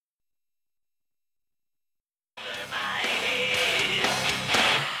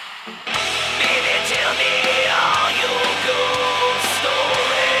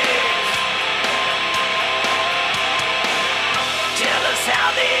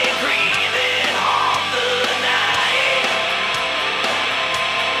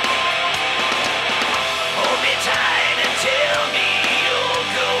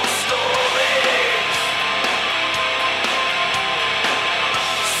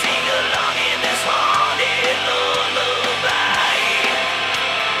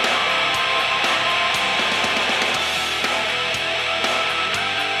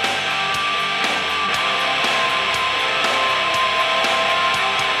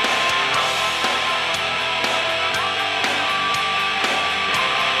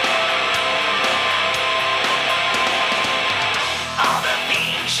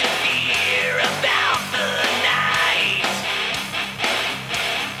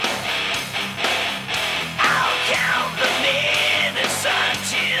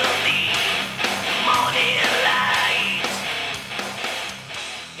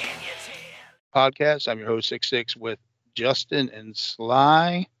podcast. I'm your host, 66, with Justin and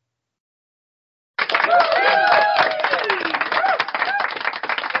Sly.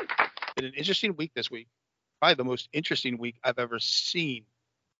 Been an interesting week this week. Probably the most interesting week I've ever seen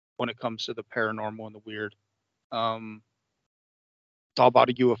when it comes to the paranormal and the weird. It's all about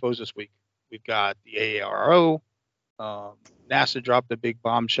the UFOs this week. We've got the AARO. NASA dropped a big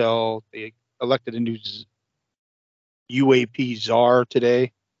bombshell. They elected a new UAP czar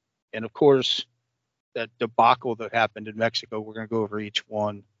today. And of course, that debacle that happened in Mexico, we're going to go over each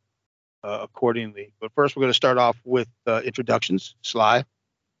one accordingly. But first, we're going to start off with introductions. Sly.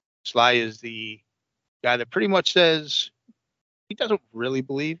 Sly is the guy that pretty much says he doesn't really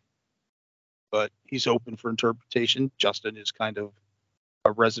believe, but he's open for interpretation. Justin is kind of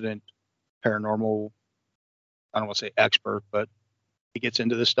a resident paranormal, I don't want to say expert, but he gets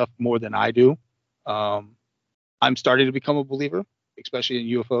into this stuff more than I do. I'm starting to become a believer, especially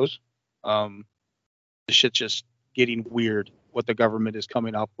in UFOs. The shit's just getting weird, what the government is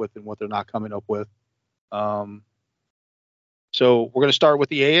coming up with and what they're not coming up with. So we're going to start with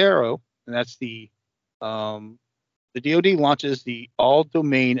the AARO, and that's the DoD launches the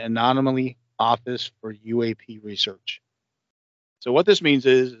All-Domain Anomaly Office for UAP Research. So what this means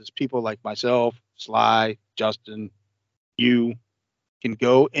is people like myself, Sly, Justin, you can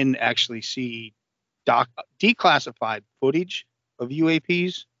go and actually see declassified footage of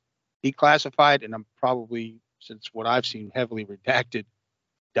UAPs, declassified, and I'm probably, since what I've seen, heavily redacted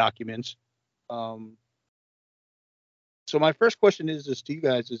documents. So my first question is this to you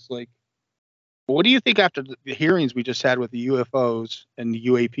guys is like, what do you think after the hearings we just had with the UFOs and the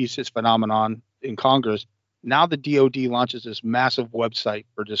UAP phenomenon in Congress? Now the DoD launches this massive website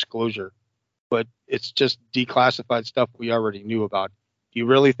for disclosure, but it's just declassified stuff we already knew about. Do you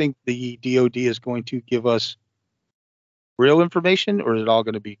really think the DoD is going to give us real information, or is it all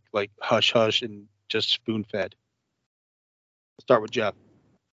going to be like hush hush and just spoon fed? Let's start with Jeff.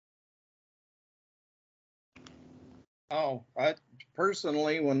 Oh, I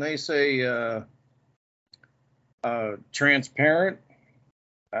personally, when they say transparent,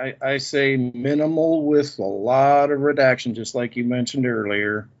 I say minimal with a lot of redaction, just like you mentioned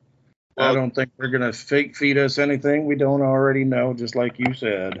earlier. Well, I don't think they're going to fake feed us anything we don't already know, just like you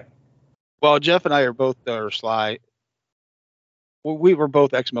said. Well, Jeff and I are both, Sly, we were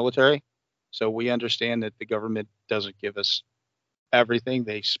both ex-military, so we understand that the government doesn't give us everything.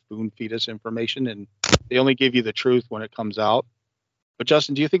 They spoon feed us information, and they only give you the truth when it comes out. But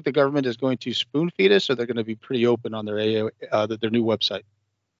Justin, do you think the government is going to spoon feed us, or they're going to be pretty open on their new website?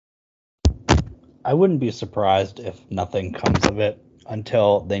 I wouldn't be surprised if nothing comes of it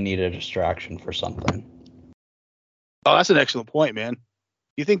until they need a distraction for something. Oh, that's an excellent point, man. Do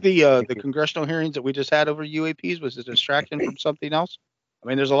you think the congressional hearings that we just had over UAPs was a distraction from something else? I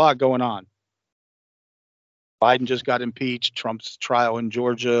mean, there's a lot going on. Biden just got impeached. Trump's trial in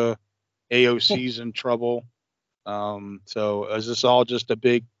Georgia. AOC's in trouble. So is this all just a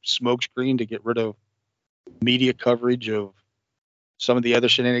big smokescreen to get rid of media coverage of some of the other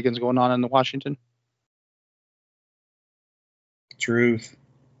shenanigans going on in Washington? Truth.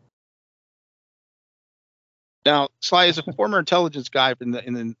 Now, Sly is a former intelligence guy in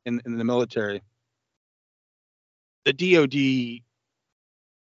the military. The DoD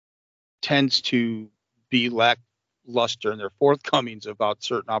tends to be lackluster in their forthcomings about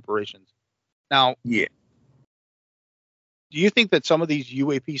certain operations. Now, yeah. Do you think that some of these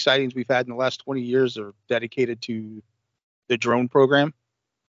UAP sightings we've had in the last 20 years are dedicated to the drone program?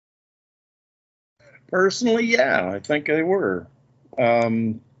 Personally, yeah, I think they were.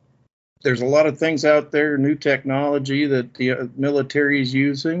 There's a lot of things out there, new technology that the military is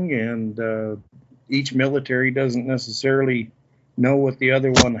using, and each military doesn't necessarily know what the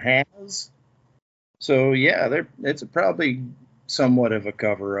other one has. So, yeah, it's probably somewhat of a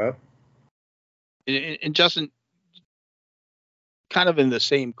cover-up. And Justin, kind of in the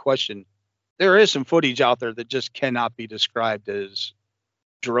same question, there is some footage out there that just cannot be described as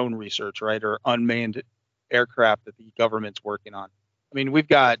drone research, right? Or unmanned aircraft that the government's working on. I mean, we've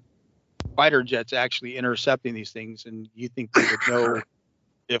got fighter jets actually intercepting these things, and you think they would know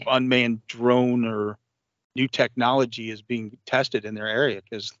if unmanned drone or new technology is being tested in their area,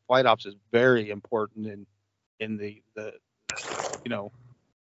 because flight ops is very important in the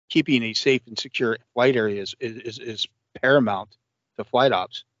keeping a safe and secure flight area is paramount to flight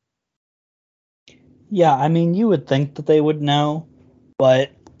ops. Yeah, I mean, you would think that they would know,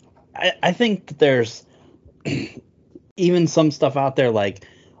 but I think that there's even some stuff out there like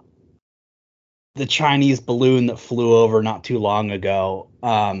the Chinese balloon that flew over not too long ago.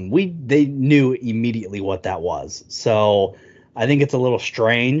 They knew immediately what that was. So I think it's a little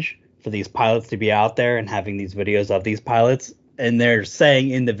strange for these pilots to be out there and having these videos of these pilots, and they're saying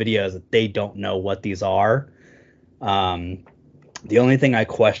in the videos that they don't know what these are. The only thing I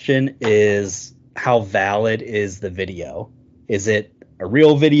question is how valid is the video? Is it a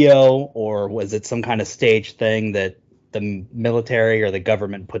real video, or was it some kind of stage thing that the military or the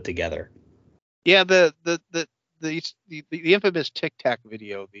government put together? Yeah, the infamous Tic Tac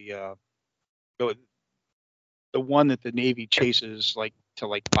video, the one that the Navy chases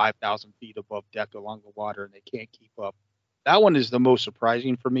to 5,000 feet above deck along the water and they can't keep up. That one is the most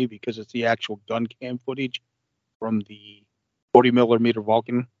surprising for me because it's the actual gun cam footage from the 40 millimeter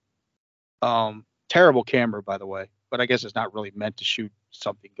Vulcan. Terrible camera, by the way, but I guess it's not really meant to shoot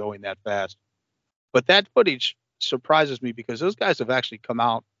something going that fast. But that footage surprises me because those guys have actually come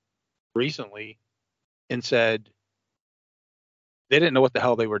out recently and said they didn't know what the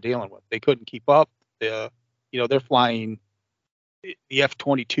hell they were dealing with. They couldn't keep up. They're flying the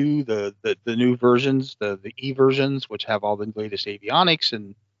F-22, the new versions, the E versions, which have all the latest avionics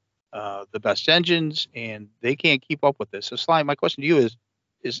and the best engines, and they can't keep up with this. So, Sly, my question to you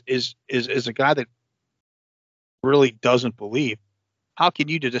is a guy that really doesn't believe, how can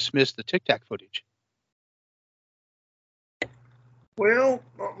you dismiss the Tic Tac footage? Well,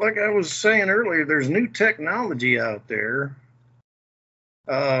 like I was saying earlier, there's new technology out there.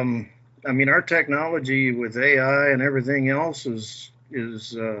 I mean, our technology with AI and everything else is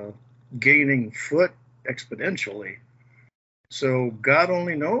gaining foot exponentially. So God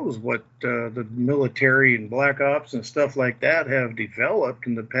only knows what the military and black ops and stuff like that have developed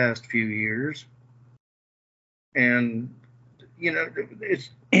in the past few years. And it's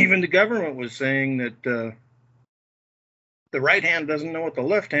even the government was saying that the right hand doesn't know what the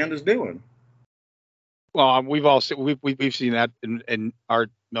left hand is doing. Well, we've seen that in our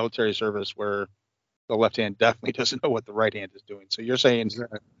military service where the left hand definitely doesn't know what the right hand is doing. So you're saying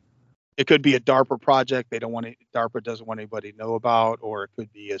it could be a DARPA project DARPA doesn't want anybody to know about, or it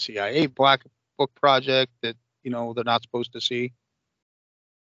could be a CIA black book project that they're not supposed to see.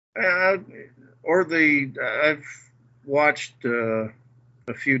 I've watched a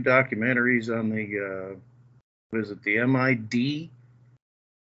few documentaries on the MID,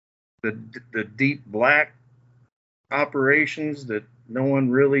 the deep black operations that no one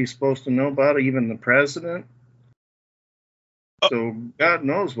really is supposed to know about, even the president. So God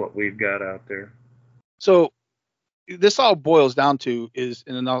knows what we've got out there. So this all boils down to is,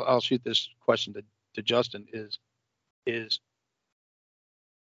 and then I'll shoot this question to Justin, is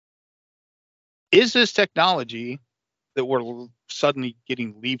this technology that we're suddenly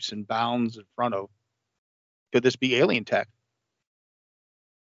getting leaps and bounds in front of, could this be alien tech?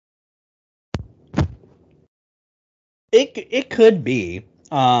 It could be.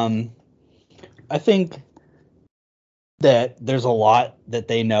 I think that there's a lot that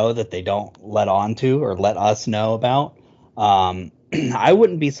they know that they don't let on to or let us know about. I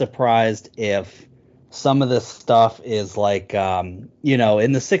wouldn't be surprised if some of this stuff is like, in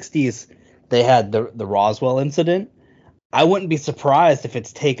the 60s, they had the Roswell incident. I wouldn't be surprised if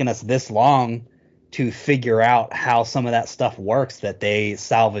it's taken us this long to figure out how some of that stuff works that they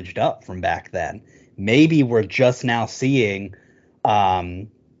salvaged up from back then. Maybe we're just now seeing, tech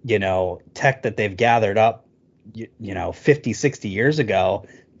that they've gathered up 50, 60 years ago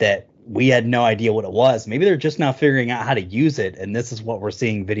that we had no idea what it was. Maybe they're just now figuring out how to use it, and this is what we're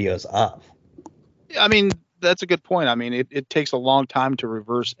seeing videos of. I mean, that's a good point. I mean, it takes a long time to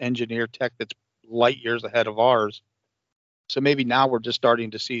reverse engineer tech that's light years ahead of ours. So maybe now we're just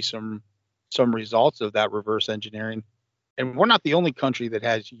starting to see some results of that reverse engineering. And we're not the only country that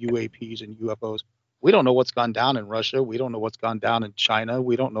has UAPs and UFOs. We don't know what's gone down in Russia. We don't know what's gone down in China.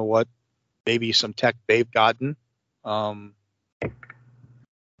 We don't know what maybe some tech they've gotten. Do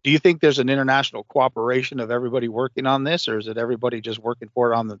you think there's an international cooperation of everybody working on this, or is it everybody just working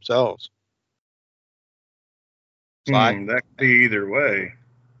for it on themselves? That could be either way.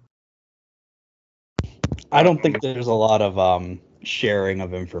 I don't think there's a lot of sharing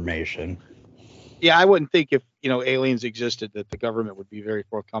of information. Yeah, I wouldn't think if aliens existed that the government would be very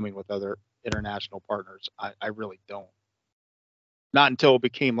forthcoming with other international partners. I really don't. Not until it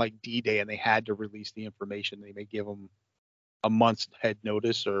became like D-Day and they had to release the information. They may give them a month's head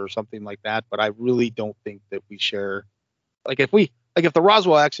notice or something like that. But I really don't think that we share. If the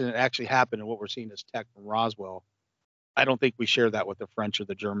Roswell accident actually happened and what we're seeing is tech from Roswell, I don't think we share that with the French or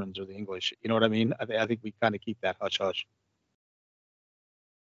the Germans or the English. You know what I mean? I think we kind of keep that hush hush.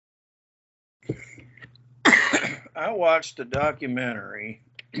 I watched a documentary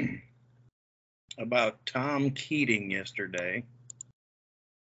about Tom Keating yesterday,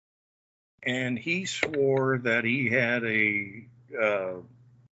 and he swore that he had a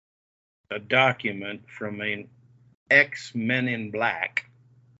a document from an ex-Men in Black.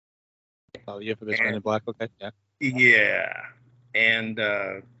 Oh, the infamous Men in Black. Okay, yeah. Yeah. And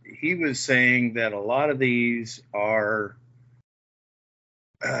he was saying that a lot of these are,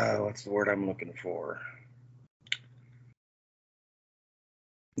 what's the word I'm looking for?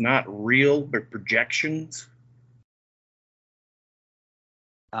 Not real, but projections.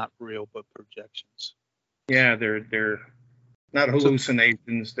 Not real, but projections. Yeah, they're not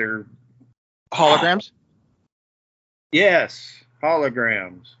hallucinations. They're holograms. Yes,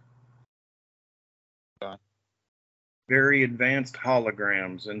 holograms. Okay. Very advanced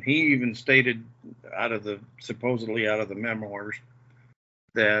holograms, and he even stated supposedly out of the memoirs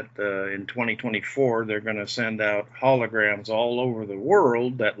that in 2024 they're going to send out holograms all over the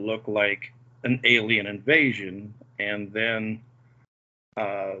world that look like an alien invasion, and then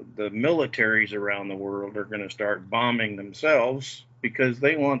the militaries around the world are going to start bombing themselves because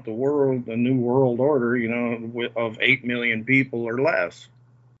they want the new world order, of 8 million people or less.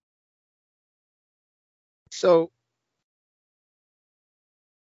 So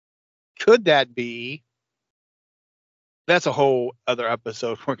could that be? That's a whole other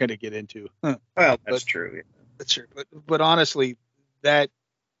episode we're going to get into. Well, that's true. Yeah. That's true. But honestly, that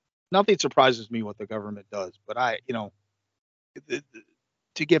nothing surprises me what the government does. But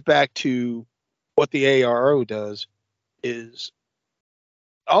to get back to what the ARO does is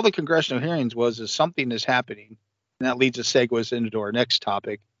all the congressional hearings is something is happening. And that leads us segues into our next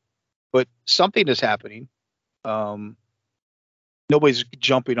topic. But something is happening. Nobody's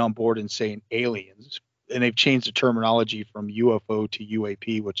jumping on board and saying aliens. And they've changed the terminology from UFO to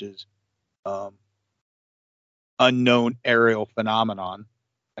UAP, which is unknown aerial phenomenon.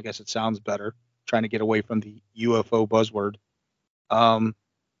 I guess it sounds better, trying to get away from the UFO buzzword.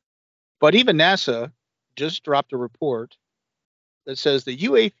 But even NASA just dropped a report that says the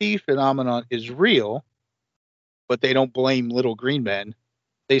UAP phenomenon is real, but they don't blame little green men.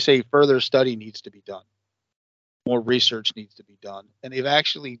 They say further study needs to be done. More research needs to be done. And they've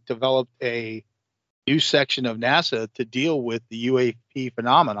actually developed a new section of NASA to deal with the UAP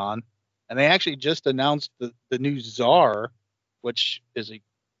phenomenon. And they actually just announced the new czar, which is a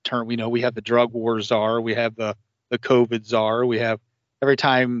term we know. We have the drug war czar. We have the COVID czar. We have every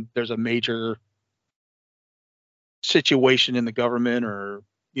time there's a major situation in the government or,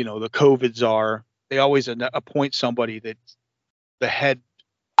 the COVID czar, they always appoint somebody that's the head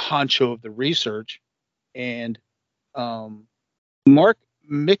honcho of the research. And Mark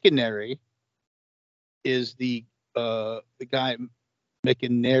McInerney is the guy,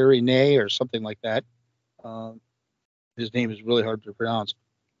 McInerney or something like that. His name is really hard to pronounce.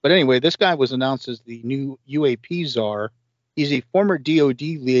 But anyway, this guy was announced as the new UAP czar. He's a former DOD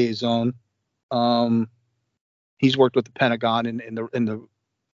liaison. He's worked with the Pentagon in the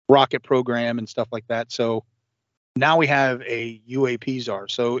rocket program and stuff like that. So now we have a UAP czar.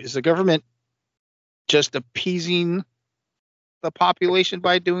 So is the government just appeasing the population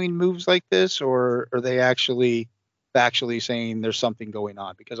by doing moves like this, or are they actually saying there's something going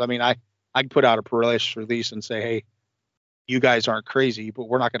on? Because I could put out a press release and say, hey, you guys aren't crazy, but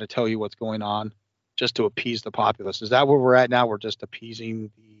we're not going to tell you what's going on just to appease the populace. Is that where we're at now? We're just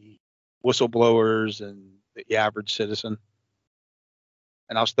appeasing the whistleblowers and the average citizen.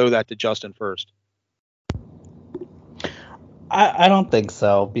 And I'll throw that to Justin first. I don't think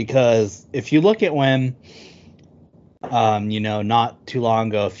so, because if you look at when, not too long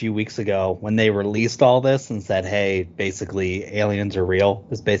ago, a few weeks ago, when they released all this and said, hey, basically aliens are real,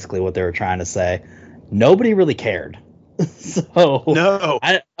 is basically what they were trying to say. Nobody really cared. So no,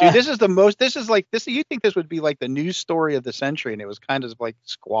 dude, this is the most. This is like this. You think this would be like the news story of the century, and it was kind of like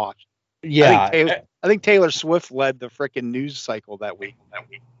squashed. Yeah, I think Taylor Swift led the freaking news cycle that week.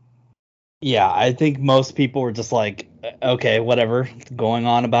 Yeah, I think most people were just like, okay, whatever, going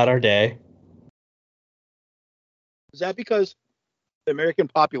on about our day. Is that because the American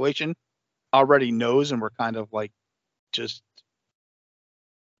population already knows, and we're kind of like, just,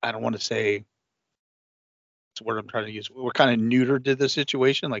 I don't want to say. It's what I'm trying to use. We're kind of neutered to the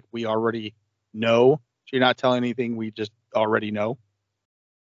situation. Like we already know. So you're not telling anything we just already know.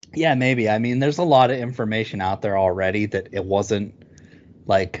 Yeah, maybe. I mean, there's a lot of information out there already that it wasn't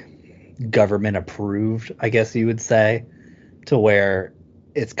like government approved, I guess you would say, to where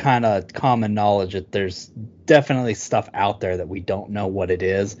it's kind of common knowledge that there's definitely stuff out there that we don't know what it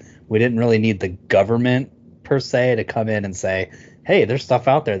is. We didn't really need the government per se to come in and say, hey, there's stuff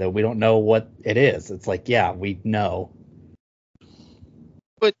out there that we don't know what it is. It's like, yeah, we know.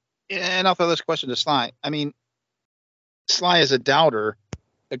 But, and I'll throw this question to Sly. I mean, Sly is a doubter.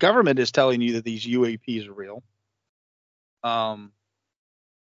 The government is telling you that these UAPs are real.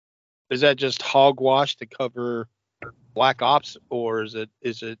 Is that just hogwash to cover black ops, or is it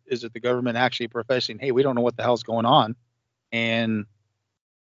the government actually professing, hey, we don't know what the hell's going on, and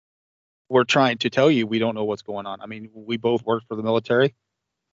we're trying to tell you we don't know what's going on? I mean, we both work for the military.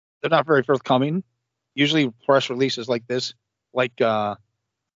 They're not very forthcoming. Usually press releases like this,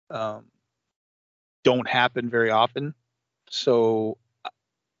 don't happen very often. So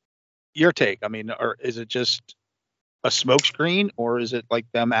your take, I mean, or is it just a smokescreen, or is it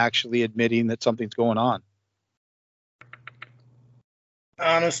like them actually admitting that something's going on?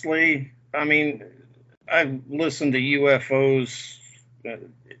 Honestly, I mean, I've listened to UFOs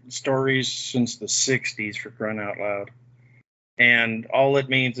stories since the 60s, for crying out loud. And all it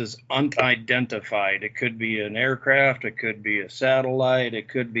means is unidentified. It could be an aircraft, it could be a satellite, it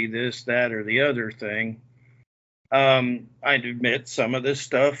could be this, that, or the other thing. I'd admit some of this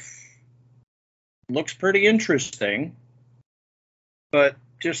stuff looks pretty interesting, but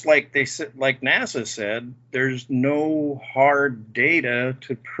just like they said, like NASA said, there's no hard data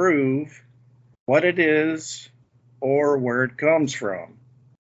to prove what it is or where it comes from.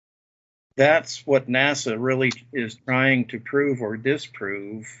 That's what NASA really is trying to prove or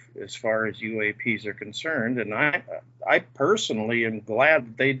disprove as far as UAPs are concerned. And I personally am glad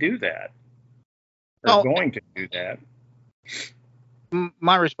that they do that. They're going to do that.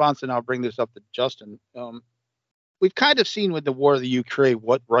 My response, and I'll bring this up to Justin. We've kind of seen with the war of the Ukraine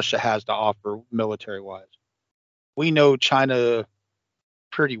what Russia has to offer military-wise. We know China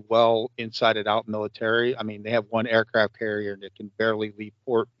pretty well inside and out military. I mean, they have one aircraft carrier that can barely leave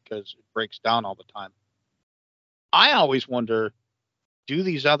port because it breaks down all the time. I always wonder, do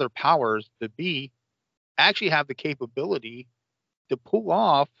these other powers that be actually have the capability to pull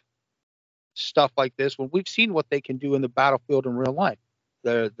off stuff like this when we've seen what they can do in the battlefield in real life?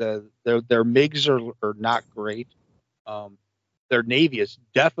 Their MiGs are not great. Their Navy is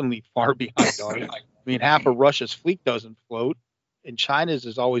definitely far behind ours. I mean, half of Russia's fleet doesn't float, and China's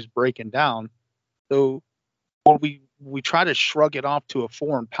is always breaking down. So when we try to shrug it off to a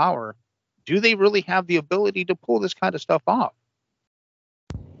foreign power, do they really have the ability to pull this kind of stuff off?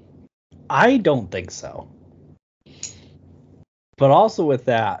 I don't think so. But also with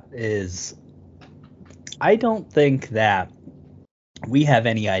that is, I don't think that we have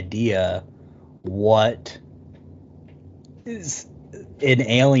any idea what is an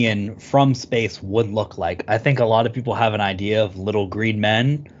alien from space would look like. I think a lot of people have an idea of little green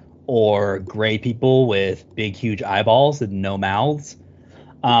men or gray people with big, huge eyeballs and no mouths.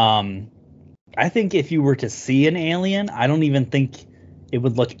 I think if you were to see an alien, I don't even think it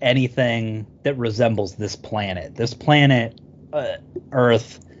would look anything that resembles this planet. This planet,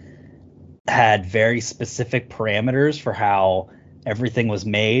 Earth, had very specific parameters for how everything was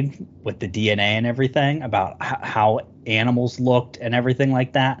made with the DNA and everything, about how animals looked and everything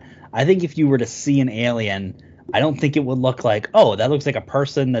like that. I think if you were to see an alien, I don't think it would look like, oh, that looks like a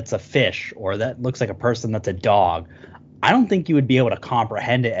person that's a fish, or that looks like a person that's a dog. I don't think you would be able to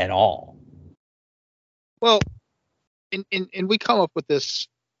comprehend it at all. Well, and we come up with this.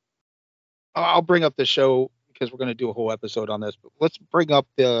 I'll bring up the show because we're going to do a whole episode on this. But let's bring up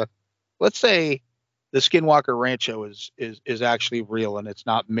let's say the Skinwalker Rancho is actually real and it's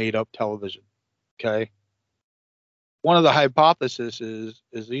not made up television. Okay. One of the hypotheses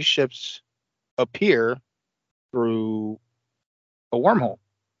is these ships appear through a wormhole.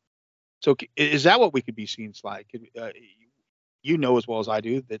 So is that what we could be seeing, Sly? You know as well as I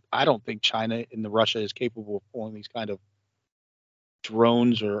do that I don't think China and Russia is capable of pulling these kind of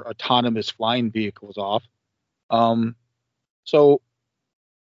drones or autonomous flying vehicles off. So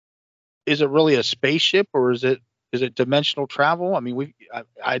is it really a spaceship, or is it dimensional travel? I mean,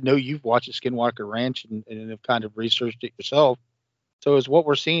 I know you've watched the Skinwalker Ranch and have kind of researched it yourself. So is what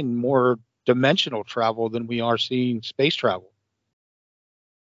we're seeing more dimensional travel than we are seeing space travel?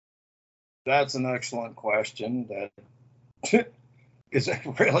 That's an excellent question that is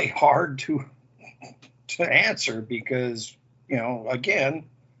really hard to answer because, again,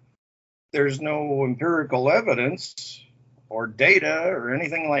 there's no empirical evidence or data or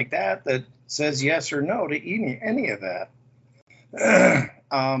anything like that that says yes or no to any of that.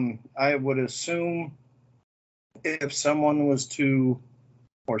 I would assume if someone was to,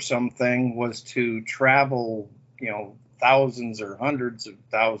 or something was to travel, thousands or hundreds of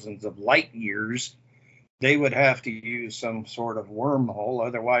thousands of light years, they would have to use some sort of wormhole.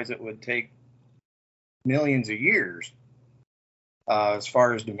 Otherwise, it would take millions of years. As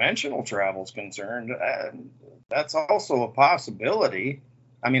far as dimensional travel is concerned, that's also a possibility.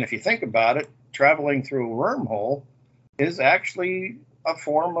 I mean, if you think about it, traveling through a wormhole is actually a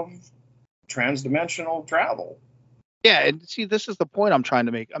form of transdimensional travel. Yeah, and see, this is the point I'm trying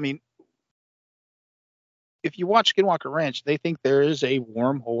to make. I mean, if you watch Skinwalker Ranch, they think there is a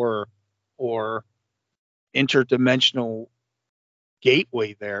wormhole or interdimensional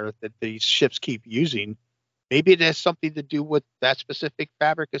gateway there that these ships keep using. Maybe it has something to do with that specific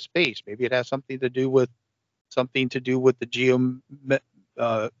fabric of space. Maybe it has something to do with the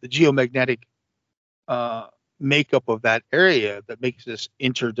geomagnetic makeup of that area that makes this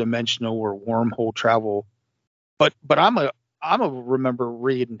interdimensional or wormhole travel. But I'm a remember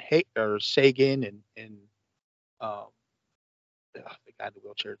reading Sagan and the guy in the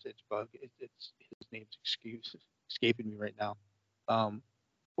wheelchair. It's bug. It's his name's escaping me right now.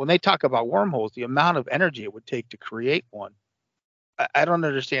 When they talk about wormholes, the amount of energy it would take to create one, I don't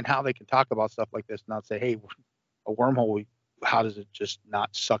understand how they can talk about stuff like this and not say, hey, a wormhole, how does it just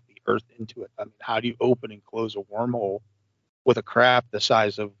not suck the earth into it? I mean, how do you open and close a wormhole with a craft the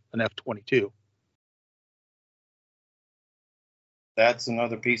size of an F-22? That's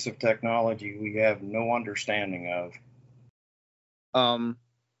another piece of technology we have no understanding of.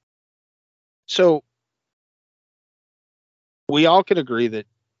 So we all can agree that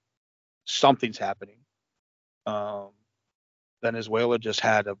something's happening. Venezuela just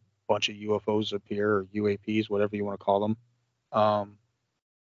had a bunch of UFOs appear, or UAPs, whatever you want to call them,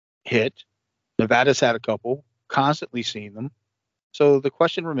 hit. Nevada's had a couple, constantly seeing them. So the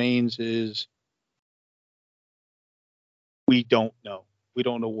question remains is, we don't know. We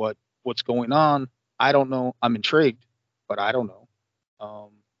don't know what's going on. I don't know. I'm intrigued, but I don't know.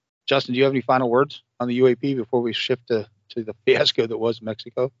 Justin, do you have any final words on the UAP before we shift to the fiasco that was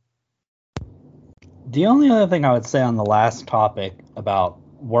Mexico? The only other thing I would say on the last topic about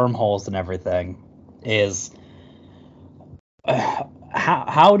wormholes and everything is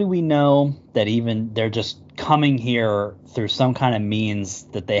how do we know that even they're just coming here through some kind of means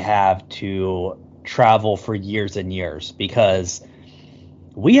that they have to travel for years and years? Because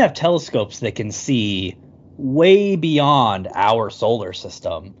we have telescopes that can see way beyond our solar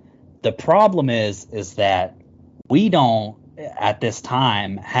system. The problem is that we don't at this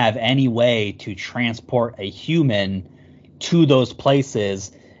time have any way to transport a human to those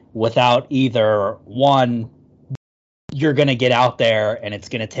places without either one, you're going to get out there and it's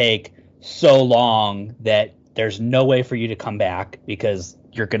going to take so long that there's no way for you to come back because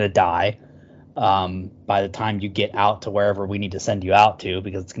you're going to die by the time you get out to wherever we need to send you out to,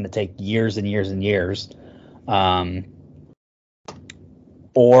 because it's going to take years and years and years.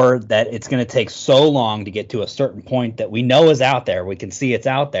 Or that it's going to take so long to get to a certain point that we know is out there. We can see it's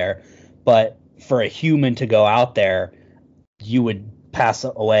out there. But for a human to go out there, you would pass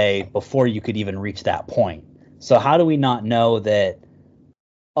away before you could even reach that point. So how do we not know that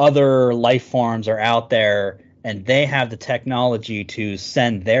other life forms are out there and they have the technology to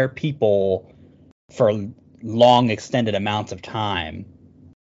send their people for long extended amounts of time?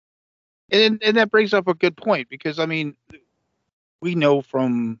 And that brings up a good point, because I mean, we know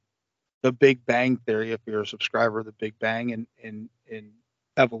from the Big Bang theory, if you're a subscriber of the Big Bang and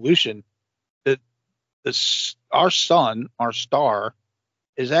evolution, that our sun, our star,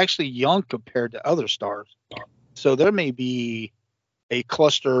 is actually young compared to other stars. So there may be a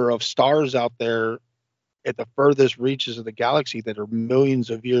cluster of stars out there at the furthest reaches of the galaxy that are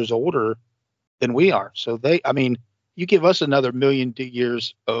millions of years older than we are. So you give us another million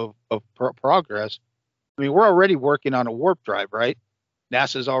years of progress. I mean, we're already working on a warp drive, right?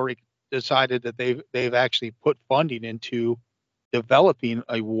 NASA's already decided that they've actually put funding into developing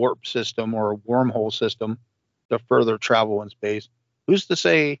a warp system or a wormhole system to further travel in space. Who's to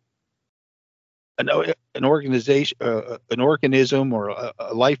say an organization, an organism, or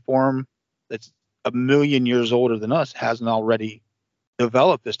a life form that's a million years older than us hasn't already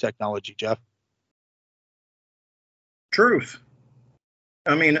developed this technology, Jeff? Truth.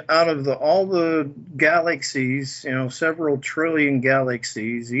 I mean, out of all the galaxies, several trillion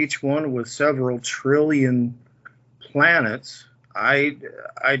galaxies, each one with several trillion planets, I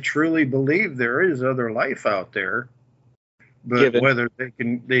truly believe there is other life out there. But whether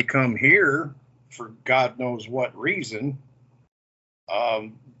they come here for God knows what reason,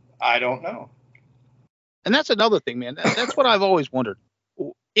 I don't know. And that's another thing, man. That's what I've always wondered.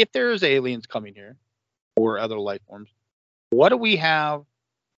 If there's aliens coming here or other life forms, what do we have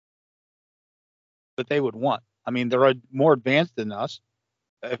that they would want? I mean, they're more advanced than us.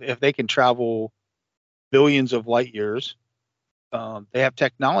 If they can travel billions of light years, they have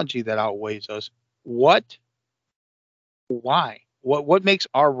technology that outweighs us. Why? What makes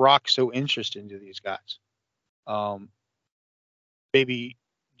our rock so interesting to these guys? Maybe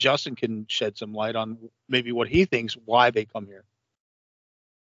Justin can shed some light on maybe what he thinks why they come here.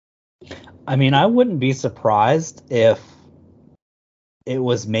 I mean, I wouldn't be surprised if it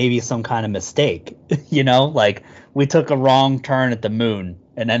was maybe some kind of mistake. Like we took a wrong turn at the moon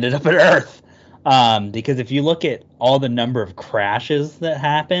and ended up at Earth. Because if you look at all the number of crashes that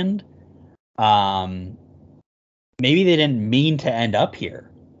happened, maybe they didn't mean to end up here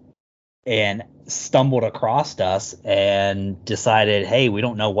and stumbled across us and decided, hey, we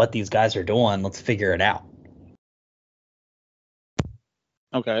don't know what these guys are doing. Let's figure it out.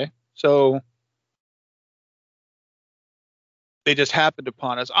 Okay. So they just happened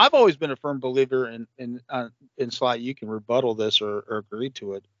upon us. I've always been a firm believer in Sly. You can rebuttal this or agree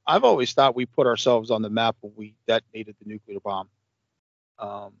to it. I've always thought we put ourselves on the map when we detonated the nuclear bomb.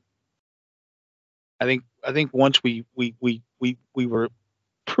 I think once we were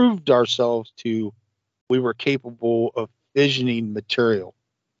proved ourselves to, we were capable of fissioning material.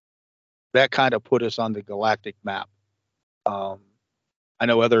 That kind of put us on the galactic map. I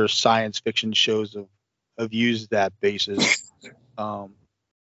know other science fiction shows have used that basis.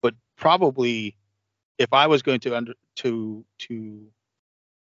 But probably if I was going to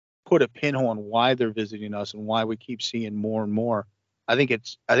put a pinhole on why they're visiting us and why we keep seeing more and more, I think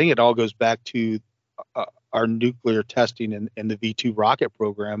it all goes back to our nuclear testing and the V2 rocket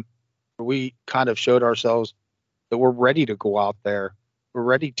program, where we kind of showed ourselves that we're ready to go out there. We're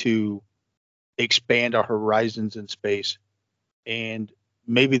ready to expand our horizons in space. And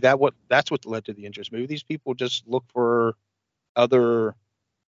maybe that's what led to the interest. Maybe these people just look for other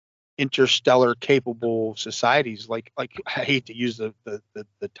interstellar capable societies. Like I hate to use the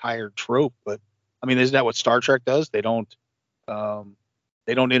tired trope, but I mean, isn't that what Star Trek does? They don't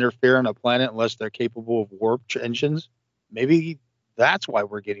interfere on a planet unless they're capable of warp engines. Maybe that's why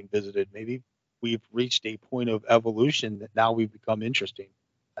we're getting visited. Maybe we've reached a point of evolution that now we've become interesting.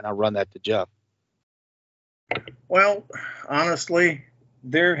 And I'll run that to Jeff. Well, honestly,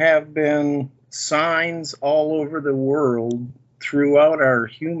 there have been signs all over the world throughout our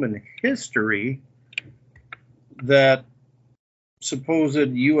human history that supposed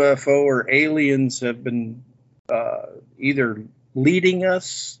UFO or aliens have been either leading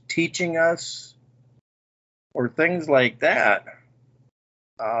us, teaching us, or things like that.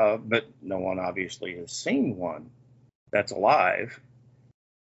 But no one obviously has seen one that's alive.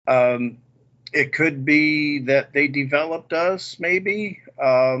 It could be that they developed us, maybe.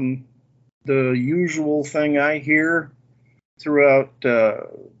 The usual thing I hear throughout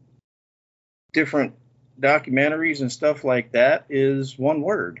different documentaries and stuff like that is one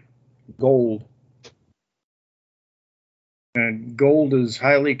word: gold. And gold is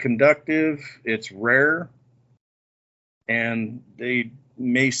highly conductive, it's rare, and they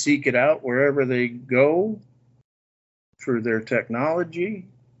may seek it out wherever they go for their technology.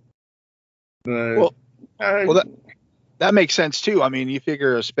 But that makes sense too. I mean, you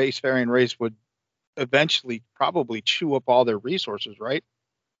figure a spacefaring race would eventually probably chew up all their resources, right?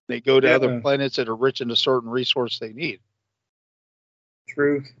 They go to other planets that are rich in a certain resource they need.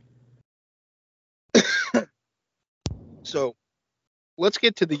 Truth. So let's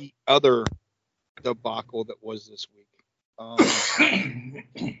get to the other debacle that was this week.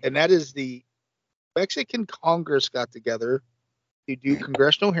 And that is the Mexican Congress got together to do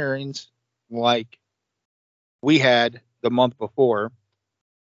congressional hearings like we had the month before,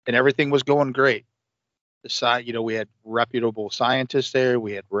 and everything was going great. We had reputable scientists there.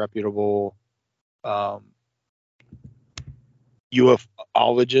 We had reputable ufologists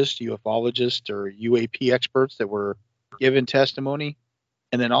or UAP experts that were giving testimony.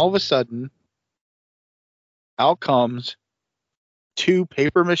 And then all of a sudden, out comes two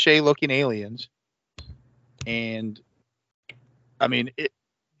paper mache looking aliens. And I mean,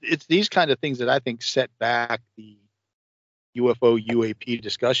 it's these kind of things that I think set back the UFO UAP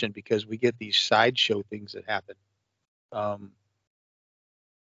discussion, because we get these sideshow things that happen.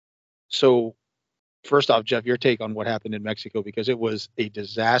 So first off, Jeff, your take on what happened in Mexico, because it was a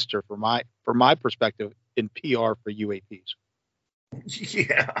disaster from my perspective in PR for UAPs.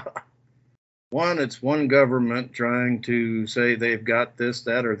 Yeah. One, it's one government trying to say they've got this,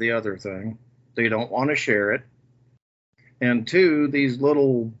 that, or the other thing. They don't want to share it. And two, these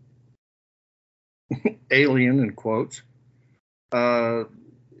little alien, in quotes, what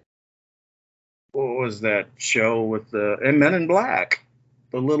was that show with the Men in Black?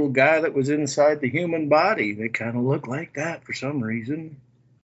 The little guy that was inside the human body. They kind of look like that for some reason.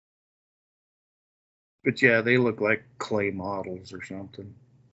 But yeah, they look like clay models or something.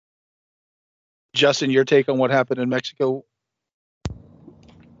 Justin, your take on what happened in Mexico?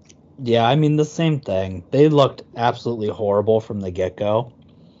 Yeah, I mean, the same thing. They looked absolutely horrible from the get-go.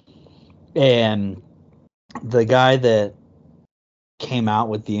 And the guy that came out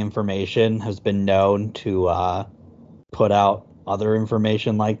with the information has been known to put out other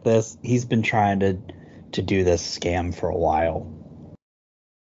information like this. He's been trying to do this scam for a while.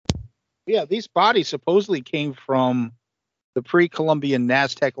 Yeah, these bodies supposedly came from the pre-Columbian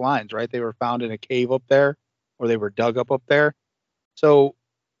Aztec lines, right? They were found in a cave up there, or they were dug up there. So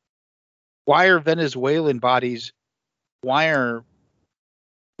why are Venezuelan bodies? Why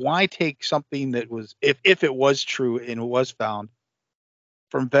take something that was, if it was true and it was found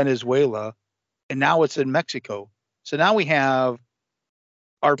from Venezuela, and now it's in Mexico? So now we have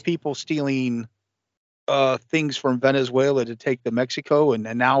our people stealing things from Venezuela to take to Mexico, and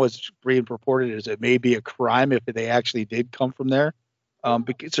now it's being reported as it may be a crime if they actually did come from there,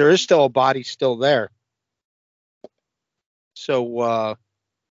 because there is still a body still there. So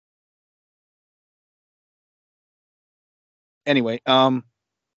anyway,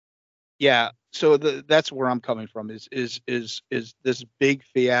 yeah. So that's where I'm coming from. Is this big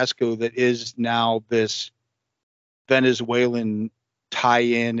fiasco that is now this Venezuelan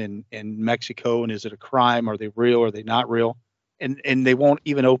tie-in in Mexico, and is it a crime? Are they real? Are they not real? And they won't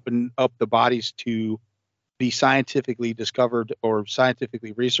even open up the bodies to be scientifically discovered or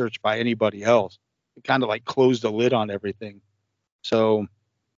scientifically researched by anybody else. It kind of like closed the lid on everything. So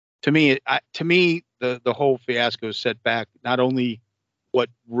to me, the whole fiasco set back not only what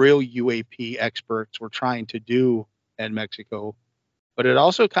real UAP experts were trying to do in Mexico, but it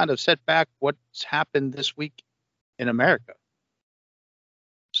also kind of set back what's happened this week in America.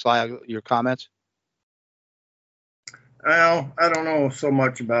 Sly, your comments? Well, I don't know so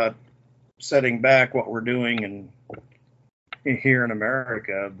much about setting back what we're doing here in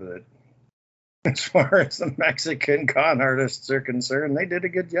America, but as far as the Mexican con artists are concerned, they did a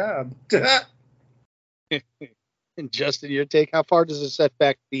good job. And Justin, your take? How far does it set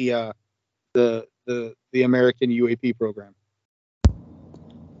back the American UAP program?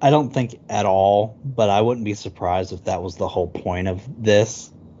 I don't think at all, but I wouldn't be surprised if that was the whole point of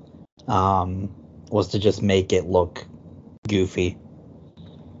this, was to just make it look goofy.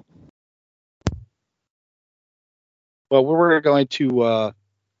 Well, we're going to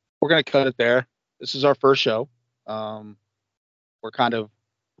cut it there. This is our first show. We're kind of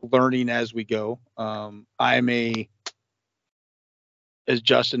learning as we go. As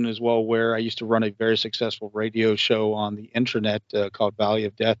Justin is well aware, I used to run a very successful radio show on the internet called Valley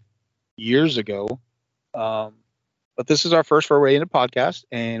of Death years ago. But this is our first foray into podcast,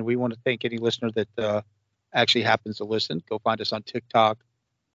 and we want to thank any listener that actually happens to listen. Go find us on TikTok,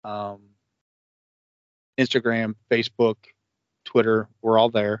 Instagram, Facebook, Twitter. We're all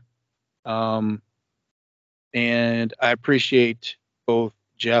there. And I appreciate both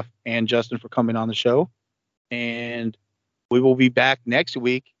Jeff and Justin for coming on the show. And we will be back next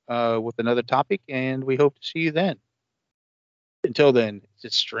week with another topic, and we hope to see you then. Until then, it's a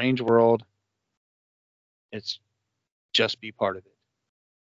strange world. It's just be part of it.